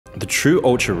The true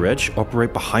ultra-rich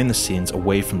operate behind the scenes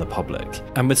away from the public.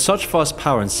 And with such vast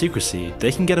power and secrecy,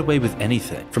 they can get away with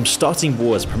anything. From starting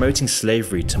wars, promoting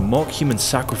slavery, to mock human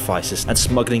sacrifices and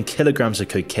smuggling kilograms of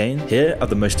cocaine, here are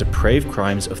the most depraved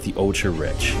crimes of the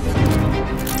ultra-rich.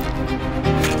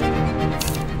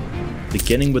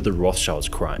 Beginning with the Rothschilds'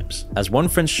 crimes. As one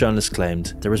French journalist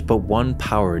claimed, there is but one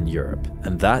power in Europe,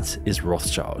 and that is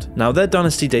Rothschild. Now, their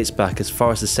dynasty dates back as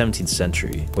far as the 17th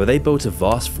century, where they built a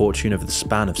vast fortune over the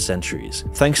span of centuries,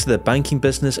 thanks to their banking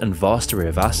business and vast array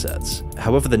of assets.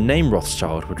 However, the name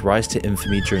Rothschild would rise to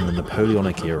infamy during the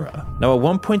Napoleonic era. Now, at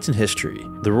one point in history,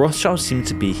 the Rothschilds seemed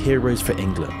to be heroes for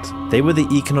England. They were the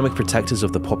economic protectors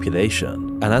of the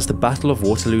population, and as the Battle of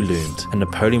Waterloo loomed and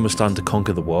Napoleon was starting to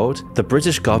conquer the world, the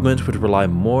British government would rely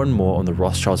more and more on the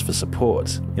Rothschilds for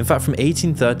support. In fact, from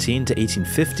 1813 to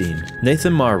 1815,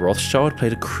 Nathan Meyer Rothschild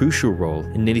played a crucial role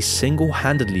in nearly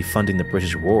single-handedly funding the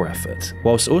British war effort,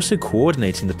 whilst also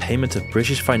coordinating the payment of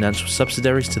British financial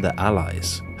subsidiaries to their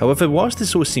allies. However, whilst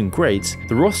this all seemed great,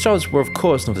 the Rothschilds were of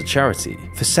course not a charity.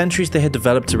 For centuries they had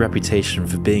developed a reputation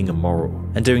for being immoral,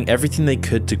 and doing everything they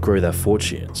could to grow their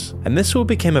fortunes. And this all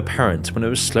became apparent when it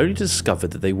was slowly discovered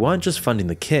that they weren't just funding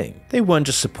the king, they weren't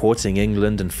just supporting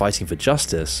England and fighting for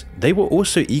justice, they were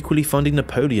also equally funding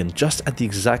Napoleon just at the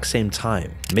exact same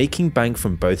time, making bank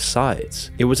from both sides.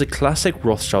 It was a classic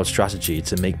Rothschild strategy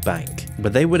to make bank,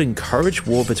 where they would encourage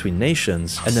war between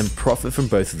nations and then profit from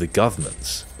both of the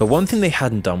governments. But one thing they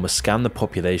hadn't done was scam the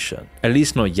population, at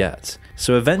least not yet.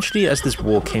 So eventually, as this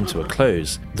war came to a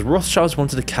close, the Rothschilds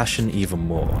wanted to cash in even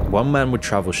more. One man would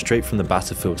travel straight from the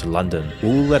battlefield to London,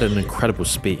 all at an incredible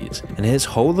speed, and his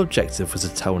whole objective was to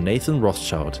tell Nathan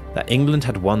Rothschild that England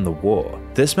had won the war.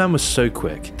 This man was so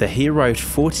quick that he arrived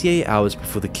 48 hours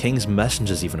before the king's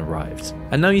messengers even arrived.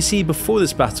 And now you see, before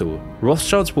this battle,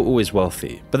 Rothschilds were always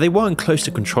wealthy, but they weren't close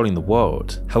to controlling the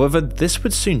world. However, this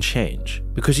would soon change,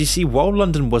 because you see, while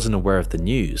London wasn't aware of the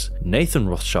news, Nathan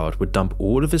Rothschild would dump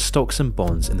all of his stocks and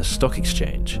bonds in the stock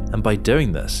exchange, and by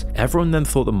doing this, everyone then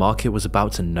thought the market was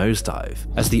about to nosedive,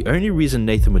 as the only reason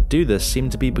Nathan would do this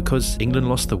seemed to be because England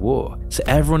lost the war, so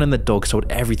everyone and their dog sold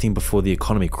everything before the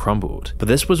economy crumbled. But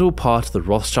this was all part of the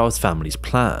Rothschild family's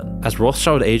plan, as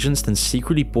Rothschild agents then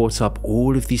secretly bought up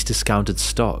all of these discounted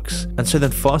stocks. And so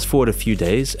then fast forward a few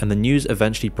days and the news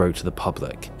eventually broke to the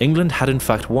public. England had in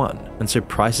fact won, and so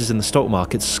prices in the stock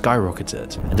market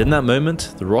skyrocketed, and in that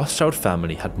moment, the Rothschild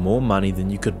family had more money than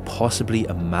you could possibly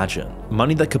imagine.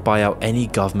 Money that could buy out any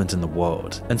government in the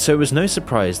world. And so it was no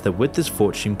surprise that with this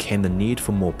fortune came the need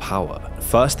for more power.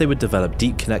 First, they would develop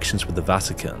deep connections with the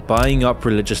Vatican, buying up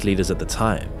religious leaders at the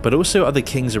time, but also other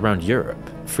kings around Europe.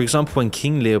 For example, when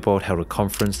King Leopold held a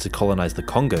conference to colonize the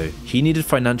Congo, he needed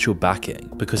financial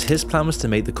backing because his plan was to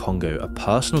make the Congo a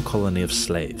personal colony of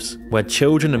slaves, where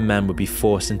children and men would be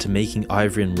forced into making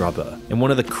ivory and rubber in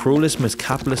one of the cruelest, most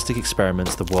capitalistic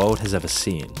experiments the world has ever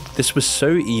seen. This was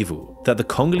so evil that the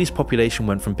Congolese population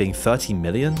went from being 30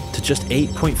 million to just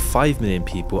 8.5 million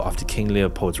people after King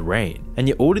Leopold's reign. And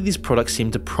yet all of these products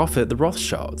seemed to profit the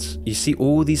Rothschilds. You see,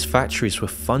 all these factories were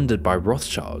funded by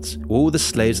Rothschilds. All the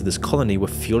slaves of this colony were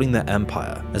fueling their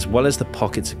empire, as well as the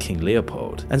pockets of King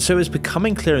Leopold. And so it's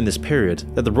becoming clear in this period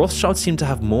that the Rothschilds seem to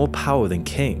have more power than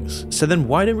kings. So then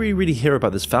why don't we really hear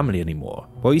about this family anymore?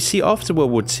 Well, you see, after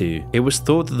World War II, it was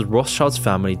thought that the Rothschilds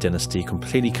family dynasty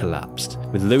completely collapsed,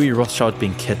 with Louis Rothschild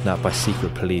being kidnapped by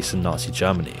secret police in Nazi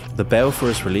Germany. The bail for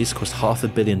his release cost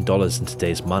 $500 million in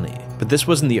today's money. But this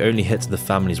wasn't the only hit to the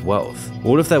family's wealth.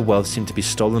 All of their wealth seemed to be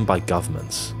stolen by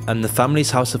governments, and the family's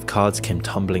house of cards came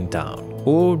tumbling down.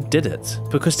 Or did it?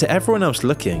 Because to everyone else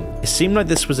looking, it seemed like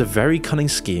this was a very cunning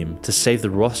scheme to save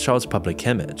the Rothschilds' public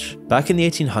image. Back in the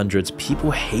 1800s, people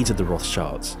hated the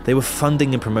Rothschilds. They were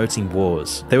funding and promoting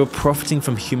wars. They were profiting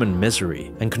from human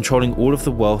misery and controlling all of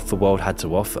the wealth the world had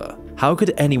to offer. How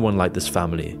could anyone like this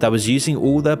family that was using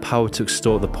all their power to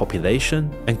extort the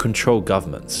population and control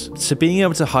governments? So being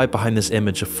able to hide behind this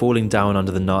image of falling down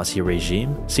under the Nazi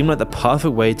regime seemed like the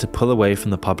perfect way to pull away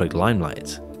from the public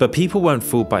limelight. But people weren't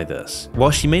fooled by this.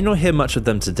 Whilst you may not hear much of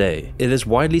them today, it is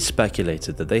widely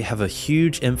speculated that they have a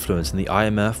huge influence in the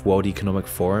IMF, World Economic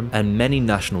Forum, and many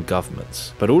national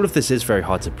governments. But all of this is very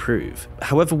hard to prove.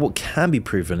 However, what can be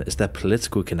proven is their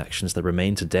political connections that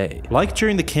remain today. Like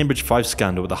during the Cambridge 5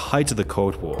 scandal at the height of the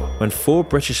Cold War, when 4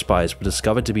 British spies were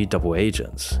discovered to be double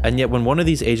agents. And yet when one of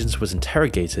these agents was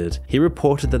interrogated, he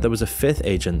reported that there was a 5th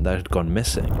agent that had gone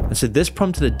missing. And so this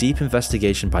prompted a deep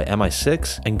investigation by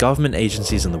MI6 and government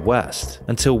agencies in in the West,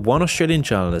 until one Australian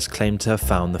journalist claimed to have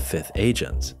found the fifth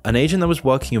agent, an agent that was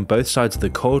working on both sides of the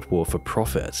Cold War for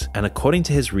profit, and according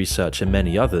to his research and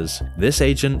many others, this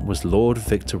agent was Lord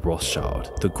Victor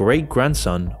Rothschild, the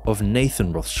great-grandson of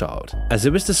Nathan Rothschild, as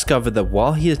it was discovered that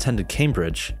while he attended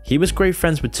Cambridge, he was great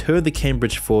friends with two of the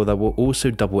Cambridge Four that were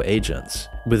also double agents,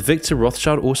 with Victor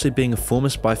Rothschild also being a former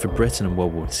spy for Britain in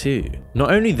World War II.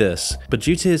 Not only this, but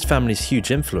due to his family's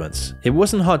huge influence, it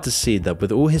wasn't hard to see that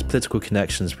with all his political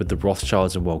connections with the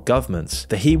Rothschilds and world governments,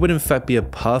 that he would in fact be a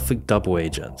perfect double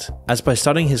agent. As by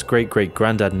studying his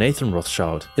great-great-granddad Nathan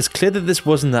Rothschild, it's clear that this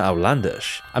wasn't that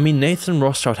outlandish. I mean, Nathan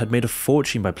Rothschild had made a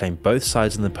fortune by playing both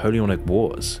sides in the Napoleonic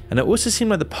Wars, and it also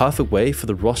seemed like the perfect way for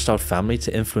the Rothschild family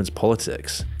to influence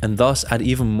politics, and thus add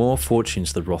even more fortune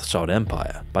to the Rothschild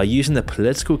empire, by using their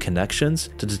political connections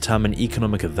to determine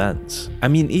economic events. I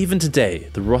mean, even today,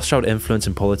 the Rothschild influence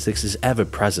in politics is ever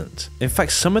present. In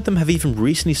fact, some of them have even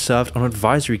recently served on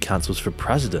advisory councils for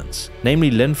presidents,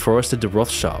 namely Lynn Forrester de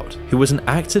Rothschild, who was an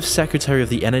active secretary of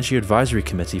the Energy Advisory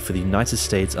Committee for the United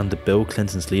States under Bill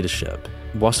Clinton's leadership,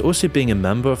 whilst also being a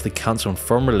member of the Council on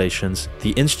Foreign Relations,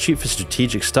 the Institute for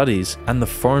Strategic Studies, and the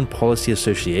Foreign Policy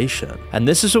Association. And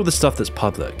this is all the stuff that's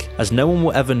public, as no one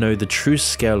will ever know the true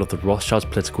scale of the Rothschilds'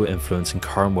 political influence in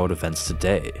current world events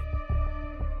today.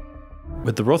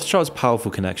 With the Rothschilds'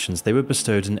 powerful connections, they were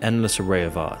bestowed an endless array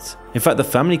of art. In fact, the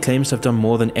family claims to have done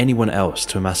more than anyone else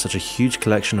to amass such a huge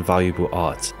collection of valuable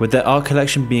art, with their art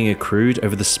collection being accrued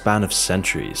over the span of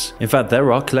centuries. In fact,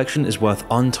 their art collection is worth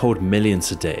untold millions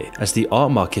today, as the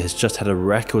art market has just had a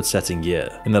record-setting year.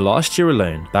 In the last year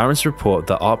alone, Barron's report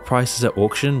that art prices at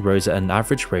auction rose at an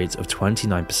average rate of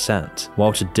 29%,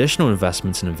 while traditional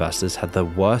investments and investors had their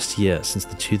worst year since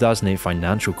the 2008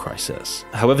 financial crisis.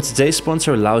 However, today's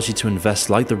sponsor allows you to invest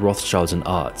like the Rothschilds in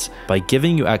art by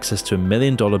giving you access to $1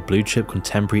 million blue-chip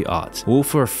contemporary art, all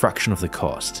for a fraction of the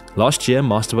cost. Last year,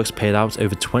 Masterworks paid out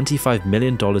over $25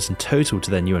 million in total to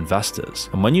their new investors,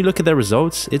 and when you look at their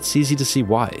results, it's easy to see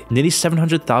why. Nearly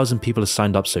 700,000 people have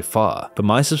signed up so far, but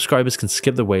my subscribers can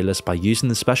skip the waitlist by using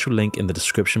the special link in the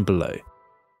description below.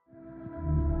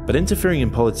 But interfering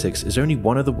in politics is only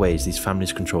one of the ways these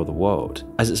families control the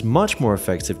world, as it's much more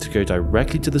effective to go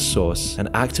directly to the source and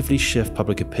actively shift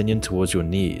public opinion towards your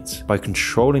needs by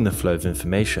controlling the flow of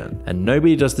information, and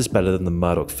nobody does this better than the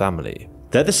Murdoch family.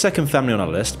 They're the second family on our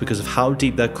list because of how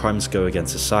deep their crimes go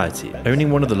against society, owning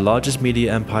one of the largest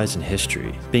media empires in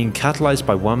history, being catalyzed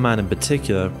by one man in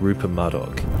particular, Rupert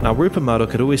Murdoch. Now, Rupert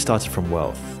Murdoch had always started from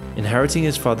wealth, inheriting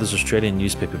his father's Australian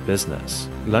newspaper business.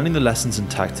 Learning the lessons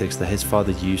and tactics that his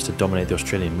father used to dominate the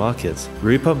Australian market,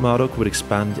 Rupert Murdoch would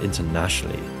expand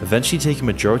internationally, eventually taking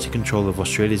majority control of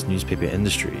Australia's newspaper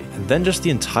industry, and then just the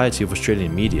entirety of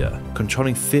Australian media,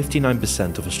 controlling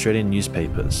 59% of Australian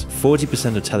newspapers,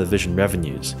 40% of television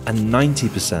revenues, and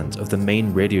 90% of the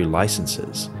main radio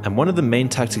licenses. And one of the main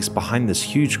tactics behind this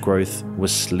huge growth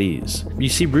was sleaze. You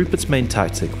see, Rupert's main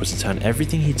tactic was to turn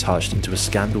everything he touched into a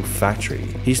scandal factory.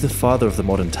 He's the father of the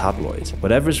modern tabloid.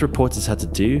 Whatever his reporters had to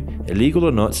do, illegal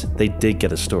or not, they did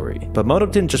get a story. But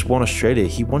Murdoch didn't just want Australia,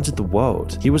 he wanted the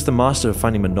world. He was the master of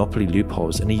finding monopoly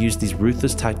loopholes, and he used these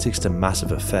ruthless tactics to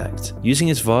massive effect, using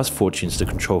his vast fortunes to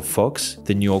control Fox,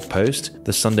 the New York Post,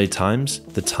 the Sunday Times,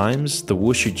 the Times, the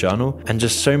Wall Street Journal, and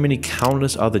just so many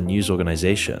countless other news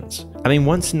organizations. I mean,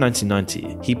 once in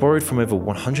 1990, he borrowed from over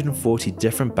 140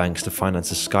 different banks to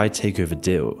finance a Sky takeover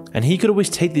deal, and he could always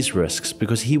take these risks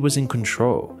because he was in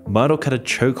control. Murdoch had a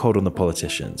chokehold on the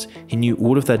politicians, he knew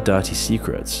all of their dirty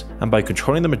secrets, and by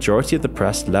controlling the majority of the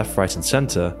press left, right and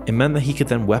centre, it meant that he could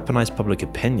then weaponize public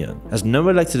opinion, as no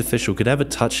elected official could ever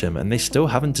touch him, and they still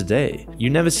haven't today. You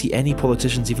never see any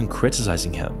politicians even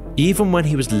criticizing him, even when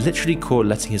he was literally caught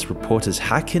letting his reporters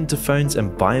hack into phones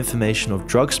and buy information of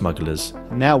drug smugglers.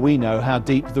 Now we know how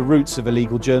deep the roots of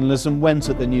illegal journalism went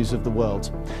at the News of the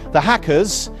World. The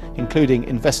hackers, including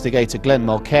investigator Glenn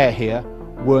Mulcair here,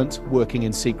 weren't working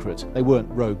in secret. They weren't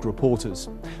rogue reporters.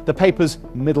 The paper's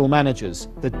middle managers,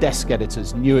 the desk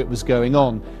editors, knew it was going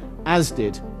on, as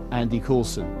did Andy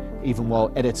Coulson, even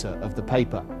while editor of the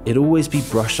paper. It'd always be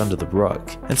brushed under the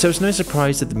rug, and so it's no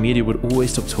surprise that the media would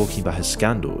always stop talking about his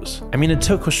scandals. I mean, it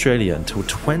took Australia until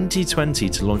 2020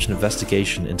 to launch an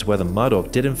investigation into whether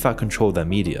Murdoch did in fact control their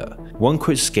media. One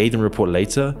quick scathing report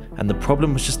later, and the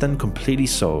problem was just then completely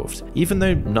solved, even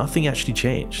though nothing actually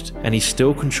changed, and he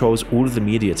still controls all of the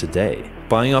media today,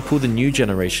 buying up all the new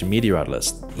generation media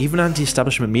outlets. Even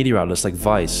anti-establishment media outlets like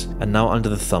Vice are now under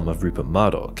the thumb of Rupert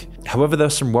Murdoch. However, there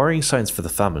are some worrying signs for the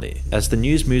family. As the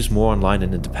news moves more online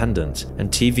and independent, and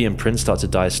TV and print start to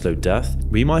die a slow death,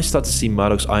 we might start to see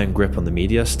Murdoch's iron grip on the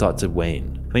media start to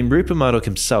wane. I mean, Rupert Murdoch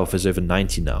himself is over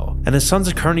 90 now, and his sons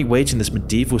are currently waging this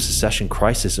medieval succession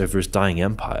crisis over his dying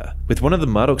empire, with one of the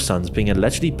Murdoch sons being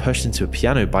allegedly pushed into a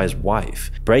piano by his wife,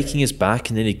 breaking his back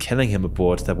and nearly killing him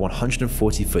aboard their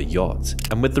 140-foot yacht.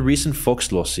 And with the recent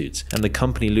Fox lawsuit and the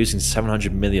company losing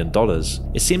 $700 million,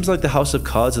 it seems like the house of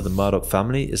cards of the Murdoch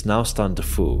family is now starting to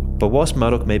fall. But whilst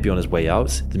Murdoch may be on his way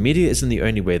out, the media isn't the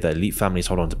only way that elite families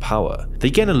hold on to power. They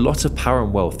gain a lot of power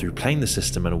and wealth through playing the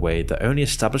system in a way that only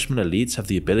establishment elites have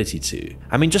the ability to.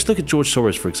 I mean, just look at George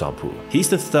Soros, for example. He's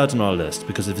the third on our list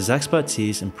because of his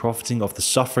expertise in profiting off the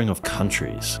suffering of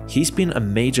countries. He's been a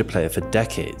major player for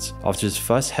decades after his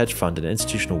first hedge fund and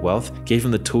institutional wealth gave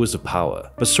him the tools of power.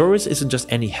 But Soros isn't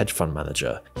just any hedge fund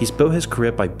manager. He's built his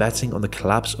career by betting on the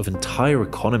collapse of entire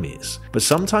economies. But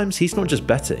sometimes he's not just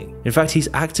betting. In fact, he's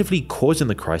actively causing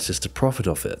the crisis to profit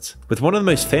off it. With one of the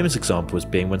most famous examples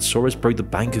being when Soros broke the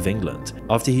Bank of England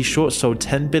after he short sold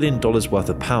 $10 billion worth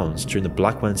of pounds during the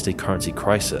Black Wednesday currency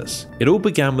crisis. It all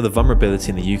began with a vulnerability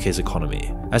in the UK's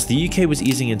economy. As the UK was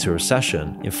easing into a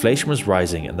recession, inflation was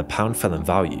rising and the pound fell in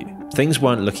value. Things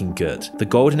weren't looking good. The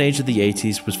golden age of the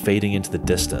 80s was fading into the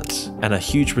distance, and a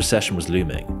huge recession was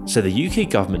looming. So the UK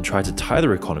government tried to tie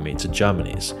their economy to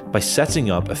Germany's by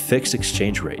setting up a fixed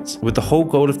exchange rate, with the whole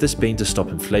goal of this being to stop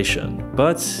inflation.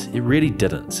 But it really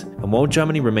didn't. And while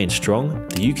Germany remained strong,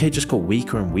 the UK just got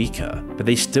weaker and weaker, but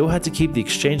they still had to keep the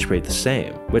exchange rate the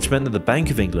same, which meant that the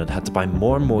Bank of England had to buy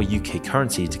more and more UK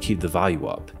currency to keep the value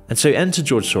up. And so enter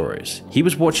George Soros. He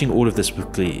was watching all of this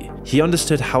with glee. He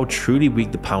understood how truly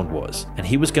weak the pound was, and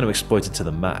he was going to exploit it to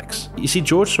the max. You see,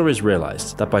 George Soros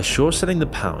realized that by short selling the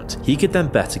pound, he could then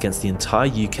bet against the entire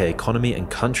UK economy and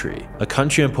country, a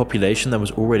country and population that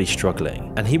was already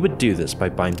struggling, and he would do this by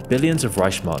buying billions of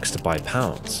Reichsmarks to buy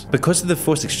pounds. Because of the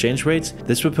forced exchange rate,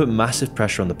 this would put massive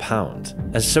pressure on the pound.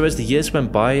 And so as the years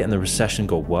went by and the recession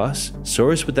got worse,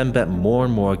 Soros would then bet more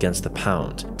and more against the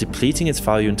pound, depleting its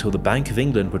value until the Bank of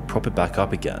England would prop it back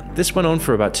up again. This went on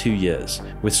for about 2 years,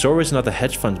 with Soros and other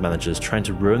hedge fund managers trying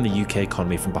to ruin the UK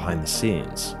economy from behind the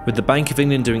scenes, with the Bank of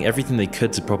England doing everything they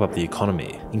could to prop up the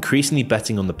economy, increasingly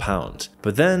betting on the pound.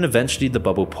 But then eventually the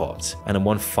bubble popped, and in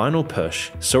one final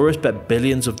push, Soros bet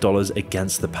billions of dollars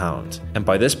against the pound. And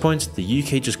by this point, the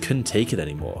UK just couldn't take it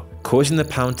anymore, causing the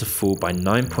pound to fall by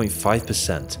 9.5%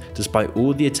 despite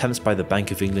all the attempts by the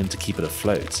Bank of England to keep it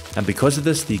afloat. And because of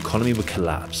this, the economy would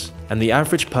collapse, and the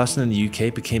average person in the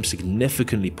UK became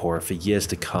significantly poorer for years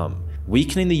to come,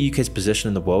 weakening the UK's position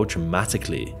in the world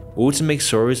dramatically, all to make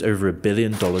Soros over $1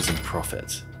 billion in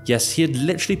profit. Yes, he had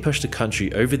literally pushed the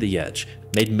country over the edge,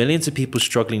 made millions of people's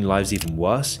struggling lives even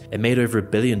worse, and made over $1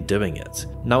 billion doing it.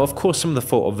 Now, of course, some of the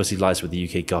fault obviously lies with the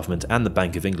UK government and the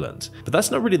Bank of England, but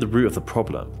that's not really the root of the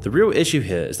problem. The real issue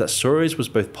here is that Soros was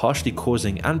both partially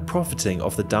causing and profiting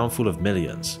off the downfall of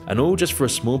millions, and all just for a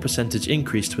small percentage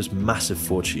increase to his massive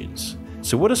fortunes.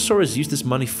 So what does Soros use this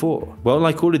money for? Well,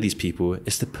 like all of these people,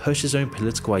 it's to push his own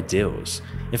political ideals.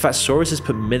 In fact, Soros has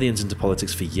put millions into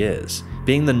politics for years,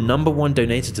 being the #1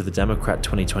 donator to the Democrat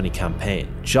 2020 campaign,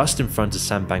 just in front of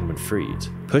Sam Bankman-Fried,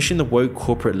 pushing the woke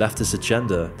corporate leftist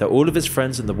agenda that all of his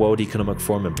friends in the World Economic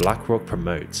Forum and BlackRock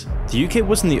promote. The UK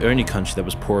wasn't the only country that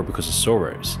was poorer because of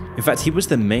Soros. In fact, he was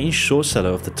the main short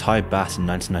seller of the Thai baht in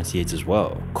 1998 as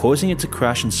well, causing it to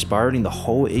crash and spiraling the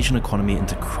whole Asian economy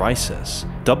into crisis,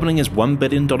 doubling his $1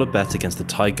 billion bet against the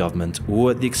Thai government, all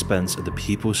at the expense of the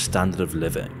people's standard of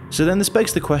living. So then this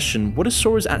begs the question, what is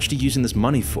Soros actually using this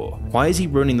money for? Why is he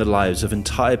ruining the lives of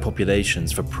entire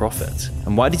populations for profit?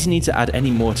 And why did he need to add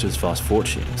any more to his vast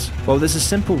fortunes? Well, there's a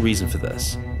simple reason for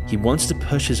this. He wants to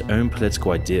push his own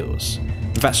political ideals.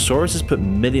 In fact, Soros has put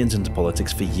millions into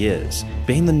politics for years,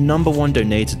 being the #1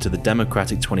 donator to the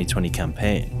Democratic 2020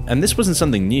 campaign. And this wasn't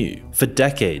something new. For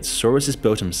decades, Soros has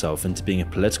built himself into being a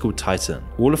political titan,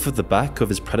 all off of the back of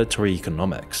his predatory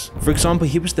economics. For example,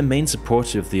 he was the main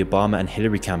supporter of the Obama and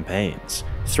Hillary campaigns,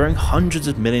 throwing hundreds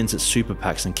of millions at super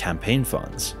PACs and campaign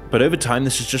funds. But over time,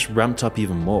 this has just ramped up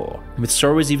even more, with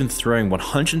Soros even throwing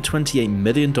 $128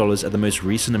 million at the most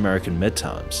recent American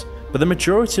midterms. But the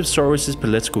majority of Soros'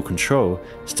 political control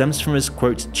stems from his,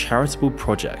 quote, charitable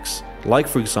projects, like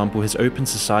for example his Open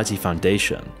Society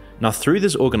Foundation. Now through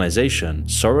this organization,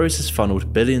 Soros has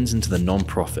funneled billions into the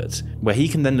non-profit, where he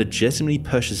can then legitimately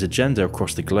push his agenda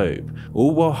across the globe,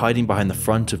 all while hiding behind the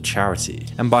front of charity.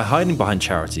 And by hiding behind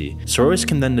charity, Soros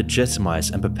can then legitimize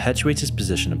and perpetuate his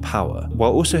position and power,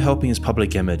 while also helping his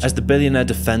public image as the billionaire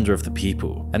defender of the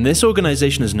people. And this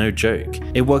organization is no joke.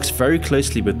 It works very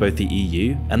closely with both the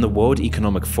EU and the World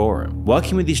Economic Forum,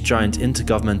 working with these giant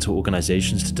intergovernmental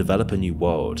organizations to develop a new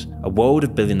world, a world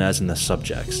of billionaires and their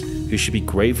subjects, who should be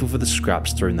grateful for the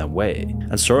scraps thrown their way,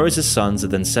 and Soros' sons are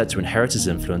then set to inherit his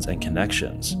influence and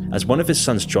connections, as one of his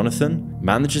sons, Jonathan,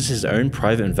 manages his own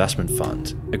private investment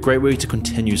fund, a great way to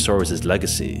continue Soros'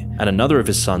 legacy, and another of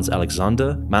his sons,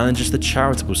 Alexander, manages the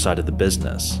charitable side of the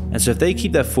business. And so if they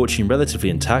keep their fortune relatively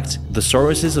intact, the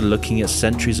Soroses are looking at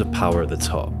centuries of power at the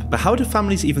top. But how do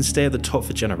families even stay at the top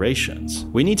for generations?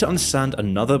 We need to understand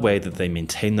another way that they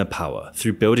maintain their power,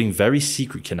 through building very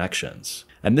secret connections.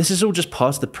 And this is all just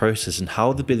part of the process in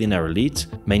how the billionaire elite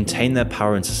maintain their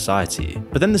power in society.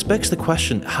 But then this begs the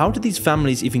question, how do these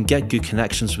families even get good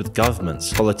connections with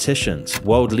governments, politicians,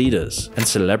 world leaders, and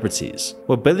celebrities?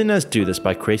 Well, billionaires do this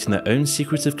by creating their own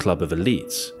secretive club of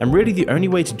elites. And really the only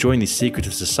way to join these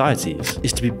secretive societies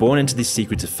is to be born into these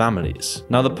secretive families.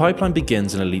 Now the pipeline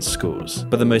begins in elite schools,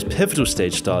 but the most pivotal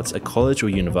stage starts at college or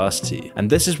university, and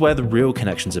this is where the real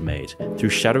connections are made, through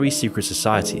shadowy secret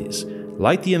societies,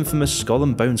 like the infamous Skull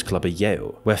and Bones Club at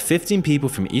Yale, where 15 people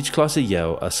from each class at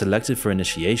Yale are selected for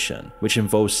initiation, which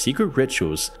involves secret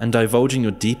rituals and divulging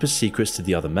your deepest secrets to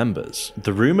the other members.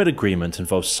 The rumored agreement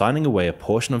involves signing away a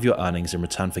portion of your earnings in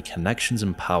return for connections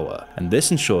and power, and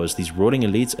this ensures these ruling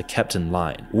elites are kept in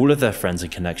line. All of their friends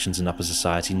and connections in upper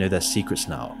society know their secrets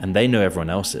now, and they know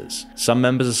everyone else's. Some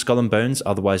members of Skull and Bones,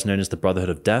 otherwise known as the Brotherhood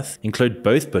of Death, include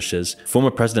both Bushes, former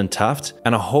President Taft,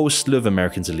 and a whole slew of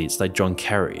Americans elites like John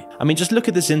Kerry. I mean, just look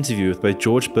at this interview with both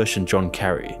George Bush and John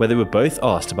Kerry, where they were both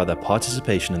asked about their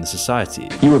participation in the society.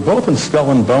 You were both in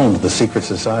Skull and Bones, the secret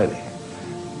society.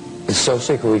 It's so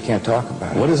secret we can't talk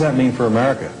about it. What does that mean for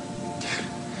America?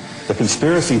 The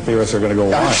conspiracy theorists are going to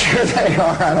go I'm on. sure they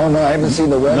are. I don't know. I haven't seen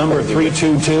the web. Number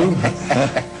 322?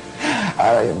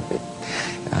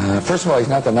 First of all, he's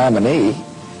not the nominee,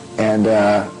 and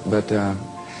look,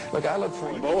 I look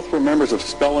for. Both were members of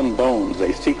Skull and Bones,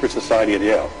 a secret society at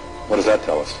Yale. What does that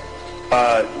tell us?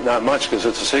 Not much, because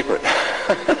it's a secret.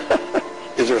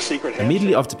 Is there a secret?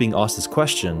 Immediately after being asked this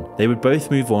question, they would both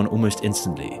move on almost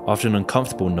instantly, after an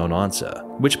uncomfortable non-answer,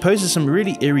 which poses some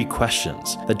really eerie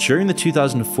questions, that during the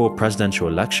 2004 presidential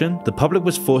election, the public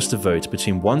was forced to vote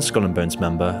between one Skull and Bones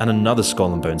member and another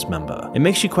Skull and Bones member. It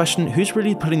makes you question who's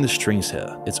really pulling the strings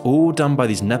here. It's all done by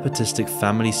these nepotistic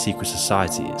family secret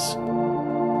societies.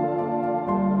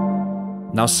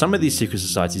 Now, some of these secret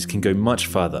societies can go much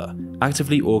further,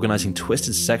 actively organizing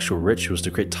twisted sexual rituals to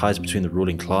create ties between the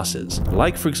ruling classes,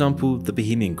 like for example, the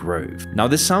Bohemian Grove. Now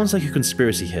this sounds like a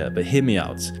conspiracy here, but hear me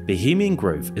out. Bohemian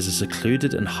Grove is a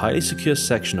secluded and highly secure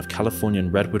section of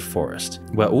Californian redwood forest,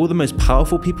 where all the most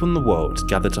powerful people in the world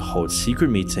gather to hold secret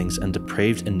meetings and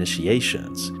depraved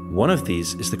initiations. One of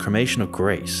these is the cremation of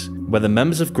Grace, where the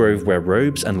members of Grove wear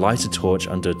robes and light a torch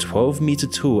under a 12-meter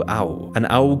tall owl, an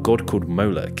owl god called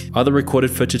Moloch. Other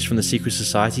recorded footage from the secret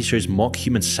society shows mock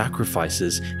human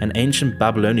sacrifices and ancient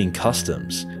Babylonian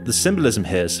customs. The symbolism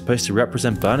here is supposed to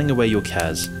represent burning away your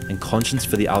cares and conscience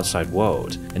for the outside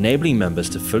world, enabling members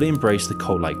to fully embrace the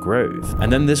cult-like Grove.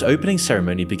 And then this opening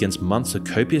ceremony begins months of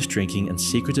copious drinking and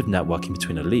secretive networking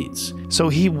between elites. So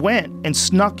he went and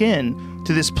snuck in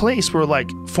to this place where like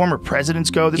former presidents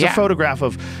go. There's a photograph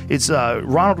of, it's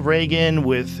Ronald Reagan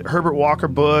with Herbert Walker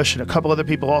Bush and a couple other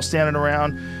people all standing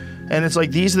around. And it's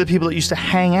like, these are the people that used to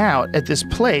hang out at this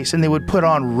place, and they would put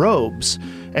on robes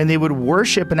and they would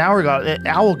worship an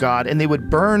owl god, and they would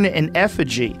burn an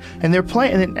effigy. And they're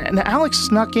playing, and Alex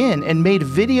snuck in and made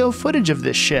video footage of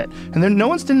this shit. And no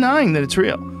one's denying that it's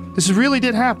real. This really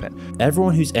did happen.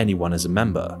 Everyone who's anyone is a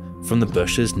member. From the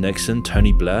Bushes, Nixon,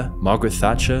 Tony Blair, Margaret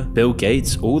Thatcher, Bill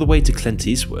Gates, all the way to Clint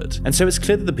Eastwood. And so it's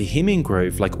clear that the Bohemian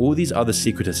Grove, like all these other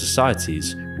secretive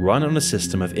societies, run on a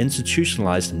system of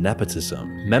institutionalized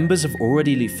nepotism. Members of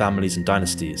already elite families and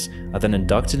dynasties are then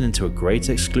inducted into a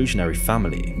greater exclusionary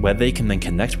family, where they can then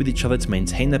connect with each other to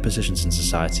maintain their positions in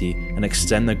society and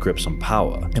extend their grips on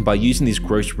power. And by using these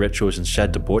gross rituals and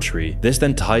shared debauchery, this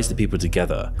then ties the people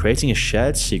together, creating a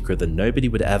shared secret that nobody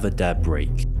would ever dare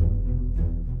break.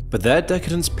 But their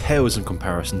decadence pales in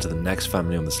comparison to the next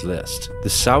family on this list, the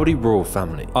Saudi royal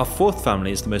family. Our fourth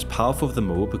family is the most powerful of them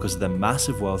all because of their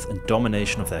massive wealth and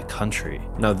domination of their country.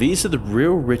 Now these are the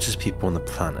real richest people on the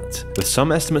planet, with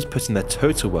some estimates putting their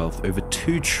total wealth over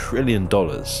 $2 trillion.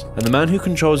 And the man who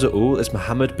controls it all is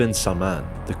Mohammed bin Salman,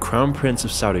 the Crown Prince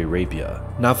of Saudi Arabia.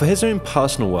 Now for his own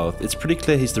personal wealth, it's pretty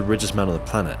clear he's the richest man on the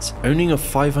planet, owning a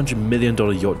 $500 million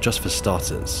yacht just for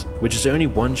starters, which is only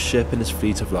one ship in his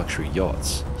fleet of luxury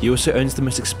yachts. He also owns the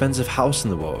most expensive house in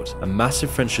the world, a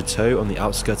massive French chateau on the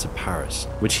outskirts of Paris,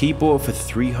 which he bought for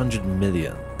 $300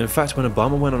 million. In fact, when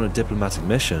Obama went on a diplomatic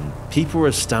mission, people were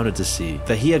astounded to see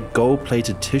that he had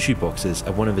gold-plated tissue boxes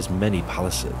at one of his many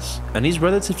palaces. And he's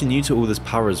relatively new to all this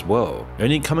power as well,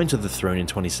 only coming to the throne in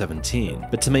 2017.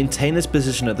 But to maintain his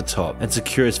position at the top and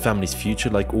secure his family's future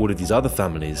like all of these other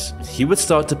families, he would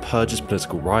start to purge his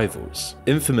political rivals.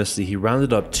 Infamously, he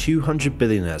rounded up 200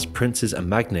 billionaires, princes and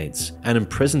magnates and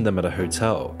imprisoned them at a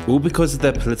hotel, all because of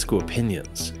their political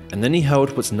opinions. And then he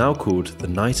held what's now called the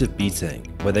Night of Beating,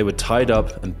 where they were tied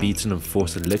up and beaten and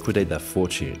forced to liquidate their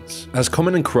fortunes. As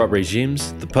common in corrupt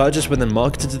regimes, the purges were then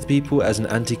marketed to the people as an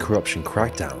anti-corruption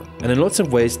crackdown. And in lots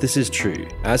of ways this is true,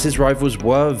 as his rivals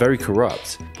were very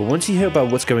corrupt, but once you hear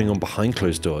about what's going on behind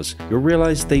closed doors, you'll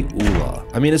realize they all are.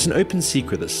 I mean, it's an open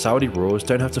secret that Saudi royals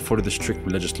don't have to follow the strict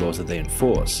religious laws that they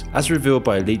enforce, as revealed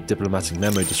by a leaked diplomatic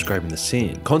memo describing the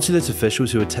scene. Consulate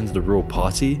officials who attended the royal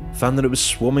party found that it was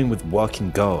swarming with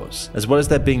working girls, as well as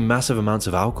there being massive amounts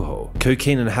of alcohol.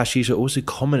 Cocaine and hashish are also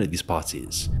common at these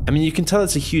parties. I mean, you can tell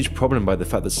it's a huge problem by the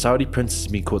fact that Saudi princes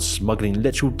have been caught smuggling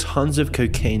literal tons of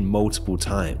cocaine multiple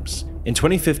times. In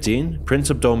 2015, Prince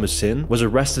Abdul Muhsin was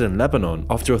arrested in Lebanon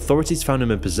after authorities found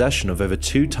him in possession of over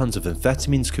 2 tons of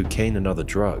amphetamines, cocaine and other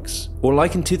drugs. Or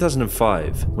like in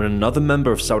 2005, when another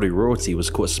member of Saudi royalty was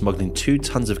caught smuggling 2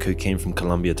 tons of cocaine from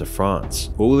Colombia to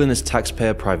France, all in his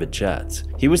taxpayer private jet.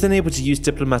 He was then able to use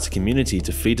diplomatic immunity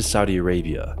to flee to Saudi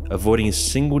Arabia, avoiding a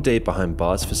single day behind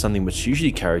bars for something which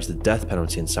usually carries the death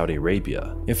penalty in Saudi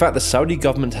Arabia. In fact, the Saudi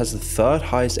government has the 3rd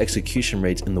highest execution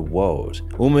rate in the world,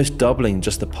 almost doubling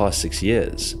just the past 6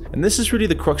 years. And this is really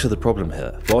the crux of the problem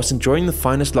here. Whilst enjoying the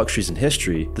finest luxuries in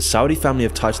history, the Saudi family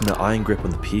have tightened their iron grip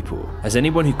on the people, as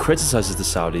anyone who criticizes the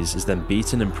Saudis is then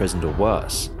beaten, imprisoned or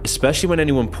worse, especially when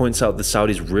anyone points out the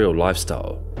Saudis' real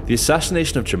lifestyle. The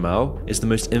assassination of Jamal is the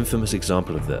most infamous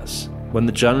example of this. When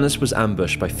the journalist was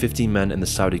ambushed by 50 men in the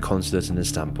Saudi consulate in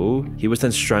Istanbul, he was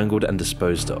then strangled and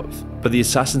disposed of. But the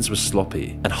assassins were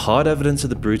sloppy, and hard evidence of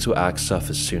the brutal act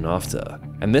surfaced soon after.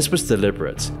 And this was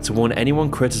deliberate, to warn anyone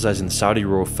criticizing the Saudi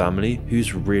royal family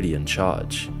who's really in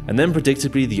charge. And then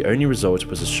predictably, the only result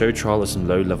was a show trial of some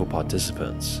low-level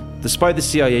participants. Despite the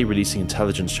CIA releasing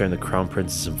intelligence showing the Crown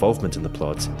Prince's involvement in the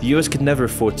plot, the US could never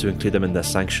afford to include them in their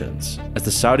sanctions, as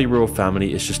the Saudi royal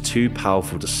family is just too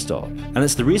powerful to stop. And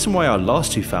it's the reason why our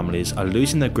last 2 families are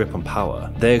losing their grip on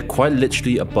power. They are quite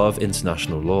literally above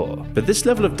international law. But this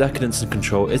level of decadence and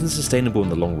control isn't sustainable in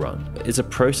the long run. It's a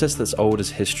process that's old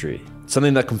as history,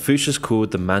 something that Confucius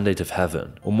called the mandate of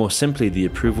heaven, or more simply the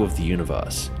approval of the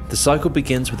universe. The cycle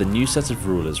begins with a new set of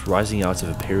rulers rising out of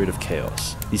a period of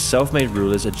chaos. These self-made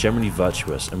rulers are generally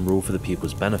virtuous and rule for the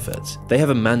people's benefit. They have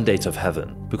a mandate of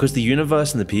heaven, because the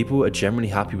universe and the people are generally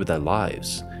happy with their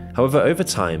lives. However, over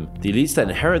time, the elites that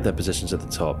inherit their positions at the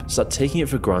top start taking it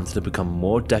for granted and become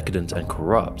more decadent and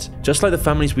corrupt, just like the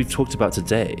families we've talked about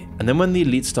today. And then when the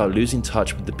elites start losing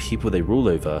touch with the people they rule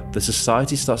over, the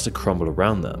society starts to crumble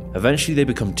around them. Eventually they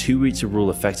become too weak to rule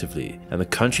effectively, and the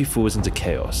country falls into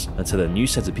chaos until a new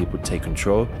set of people take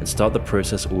control and start the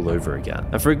process all over again.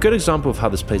 And for a good example of how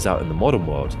this plays out in the modern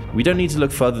world, we don't need to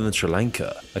look further than Sri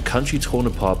Lanka, a country torn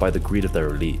apart by the greed of their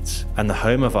elites, and the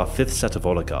home of our 5th set of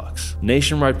oligarchs.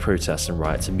 Nationwide protests and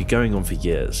riots have been going on for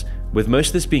years, with most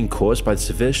of this being caused by the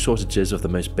severe shortages of the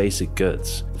most basic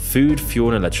goods. Food, fuel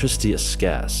and electricity are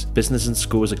scarce, business and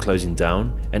schools are closing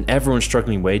down, and everyone's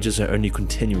struggling wages are only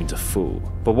continuing to fall.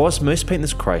 But whilst most paint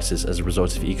this crisis as a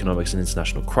result of economics and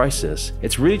international crisis,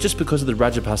 it's really just because of the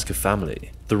Rajapaksa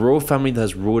family, the royal family that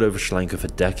has ruled over Sri Lanka for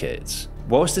decades.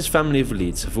 Whilst this family of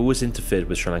elites have always interfered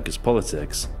with Sri Lanka's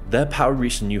politics, their power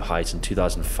reached a new height in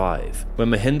 2005, when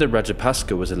Mahinda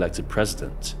Rajapaksa was elected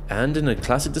president, and in a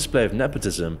classic display of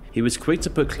nepotism, he was quick to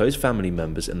put close family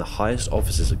members in the highest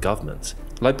offices of government,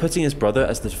 like putting his brother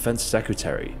as the defense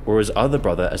secretary, or his other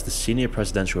brother as the senior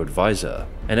presidential advisor.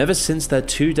 And ever since, their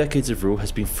 2 decades of rule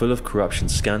has been full of corruption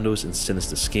scandals and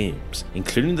sinister schemes,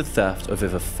 including the theft of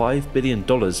over $5 billion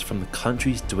from the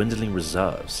country's dwindling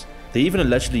reserves. They even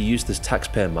allegedly used this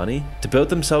taxpayer money to build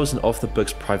themselves an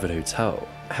off-the-books private hotel.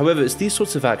 However, it's these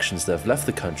sorts of actions that have left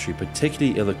the country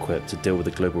particularly ill-equipped to deal with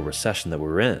the global recession that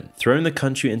we're in, throwing the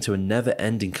country into a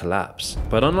never-ending collapse.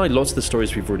 But unlike lots of the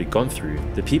stories we've already gone through,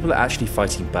 the people are actually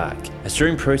fighting back, as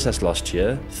during protests last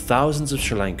year, thousands of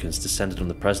Sri Lankans descended on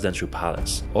the presidential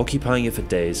palace, occupying it for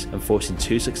days and forcing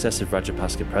 2 successive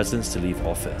Rajapaksa presidents to leave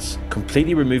office,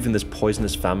 completely removing this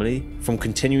poisonous family from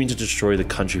continuing to destroy the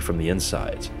country from the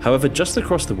inside. However, just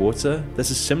across the water,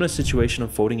 there's a similar situation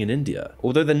unfolding in India,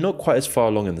 although they're not quite as far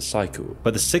along along in the cycle,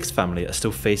 but the sixth family are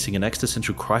still facing an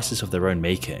existential crisis of their own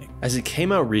making, as it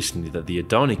came out recently that the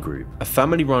Adani Group, a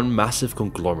family-run massive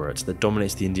conglomerate that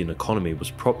dominates the Indian economy,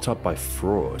 was propped up by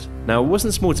fraud. Now, it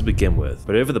wasn't small to begin with,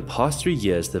 but over the past 3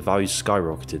 years their value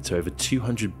skyrocketed to over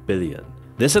 200 billion.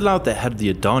 This allowed the head of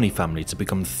the Adani family to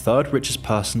become the third richest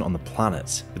person on the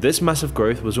planet. But this massive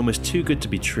growth was almost too good to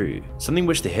be true, something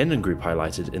which the Hinton Group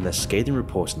highlighted in their scathing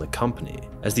report on the company,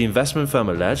 as the investment firm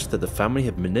alleged that the family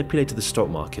had manipulated the stock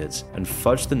market and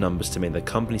fudged the numbers to make their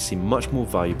company seem much more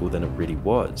valuable than it really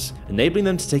was, enabling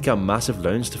them to take out massive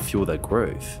loans to fuel their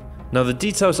growth. Now, the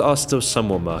details are still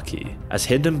somewhat murky, as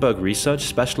Hindenburg Research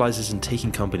specializes in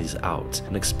taking companies out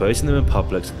and exposing them in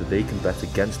public so that they can bet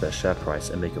against their share price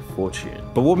and make a fortune.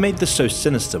 But what made this so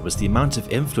sinister was the amount of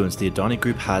influence the Adani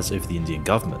Group has over the Indian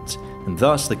government, and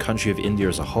thus the country of India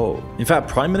as a whole. In fact,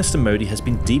 Prime Minister Modi has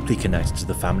been deeply connected to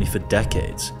the family for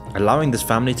decades, allowing this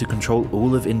family to control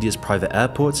all of India's private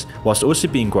airports, whilst also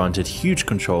being granted huge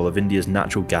control of India's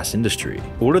natural gas industry.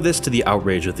 All of this to the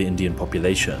outrage of the Indian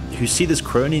population, who see this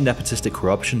crony nepotistic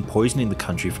corruption poisoning the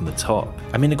country from the top.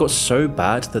 I mean, it got so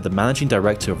bad that the managing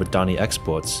director of Adani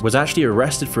Exports was actually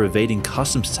arrested for evading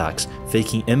customs tax,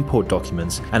 faking import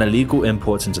documents, and illegal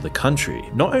imports into the country.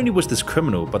 Not only was this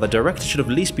criminal, but the director should have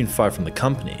at least been fired from the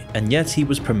company, and yet he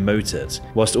was promoted,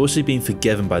 whilst also being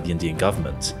forgiven by the Indian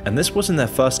government. And this wasn't their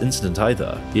first incident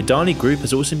either. The Adani Group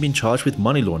has also been charged with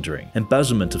money laundering,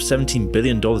 embezzlement of $17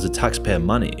 billion of taxpayer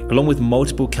money, along with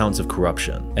multiple counts of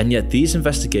corruption. And yet these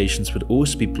investigations would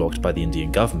also be blocked by the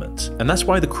Indian government. And that's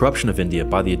why the corruption of India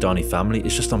by the Adani family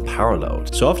is just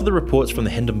unparalleled. So after the reports from the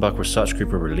Hindenburg Research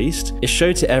Group were released, it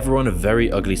showed to everyone a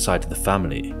very ugly side to the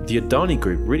family. The Adani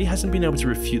Group really hasn't been able to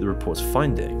refute the report's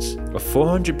findings. A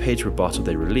 400-page rebuttal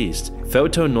they released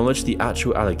failed to acknowledge the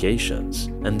actual allegations,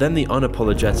 and then the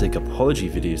unapologetic apology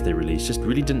videos they released just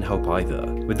really didn't help either,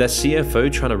 with their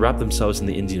CFO trying to wrap themselves in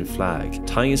the Indian flag,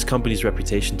 tying his company's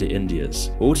reputation to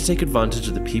India's, all to take advantage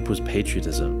of the people's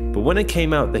patriotism. But when it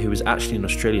came out that he was actually an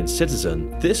Australian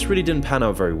citizen, this really didn't pan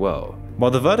out very well. While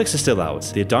the verdicts are still out,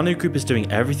 the Adani Group is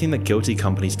doing everything that guilty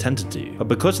companies tend to do, but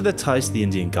because of their ties to the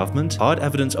Indian government, hard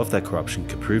evidence of their corruption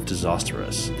could prove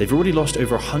disastrous. They've already lost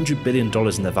over $100 billion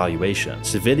in their valuation,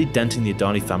 severely denting the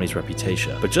Adani family's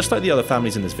reputation. But just like the other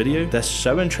families in this video, they're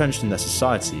so entrenched in their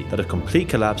society that a complete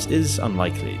collapse is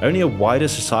unlikely. Only a wider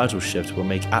societal shift will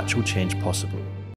make actual change possible.